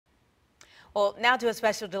Well, now to a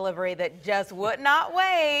special delivery that just would not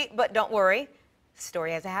wait. But don't worry, the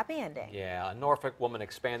story has a happy ending. Yeah, a Norfolk woman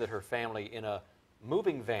expanded her family in a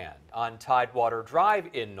moving van on Tidewater Drive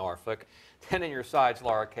in Norfolk. 10 in your sides,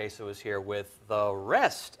 Laura Caso is here with the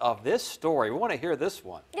rest of this story. We want to hear this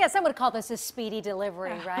one. Yeah, some would call this a speedy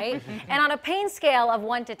delivery, right? And on a pain scale of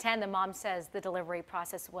 1 to 10, the mom says the delivery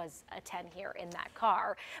process was a 10 here in that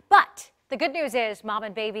car. But the good news is mom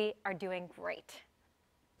and baby are doing great.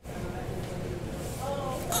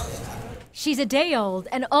 She's a day old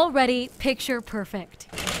and already picture perfect.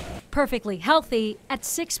 Perfectly healthy at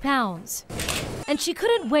 6 pounds. And she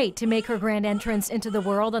couldn't wait to make her grand entrance into the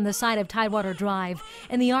world on the side of Tidewater Drive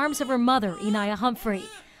in the arms of her mother, Inaya Humphrey.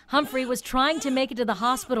 Humphrey was trying to make it to the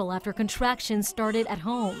hospital after contractions started at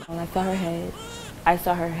home. When I saw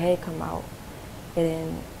her head come out,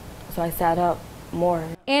 and so I sat up more.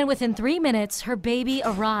 And within 3 minutes, her baby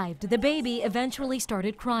arrived. The baby eventually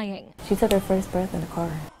started crying. She took her first breath in the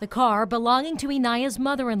car. The car belonging to Inaya's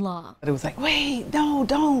mother-in-law. It was like, wait, no,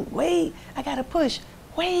 don't, wait, I gotta push.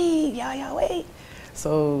 Wait, y'all, wait.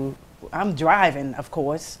 So I'm driving, of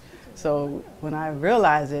course. So when I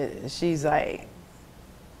realized it, she's like,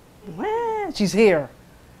 well, she's here.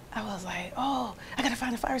 I was like, oh, I gotta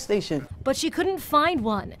find a fire station. But she couldn't find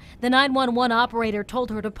one. The 911 operator told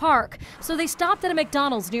her to park, so they stopped at a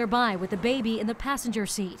McDonald's nearby with the baby in the passenger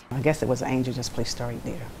seat. I guess it was an angel just placed her right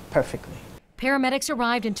there, perfectly. Paramedics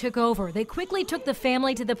arrived and took over. They quickly took the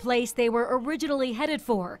family to the place they were originally headed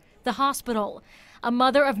for, the hospital. A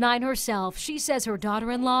mother of 9 herself, she says her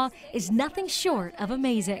daughter-in-law is nothing short of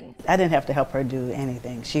amazing. I didn't have to help her do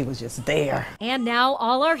anything. She was just there. And now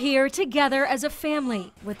all are here together as a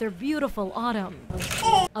family with their beautiful Autumn.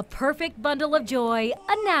 A perfect bundle of joy,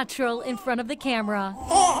 a natural in front of the camera.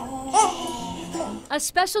 A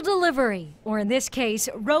special delivery, or in this case,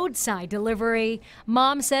 roadside delivery.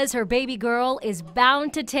 Mom says her baby girl is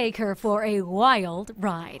bound to take her for a wild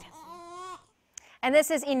ride. And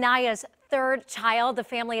this is Inaya's 3rd child. The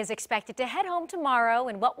family is expected to head home tomorrow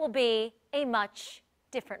in what will be a much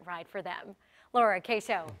different ride for them. Laura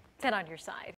Caso, 10 on your side.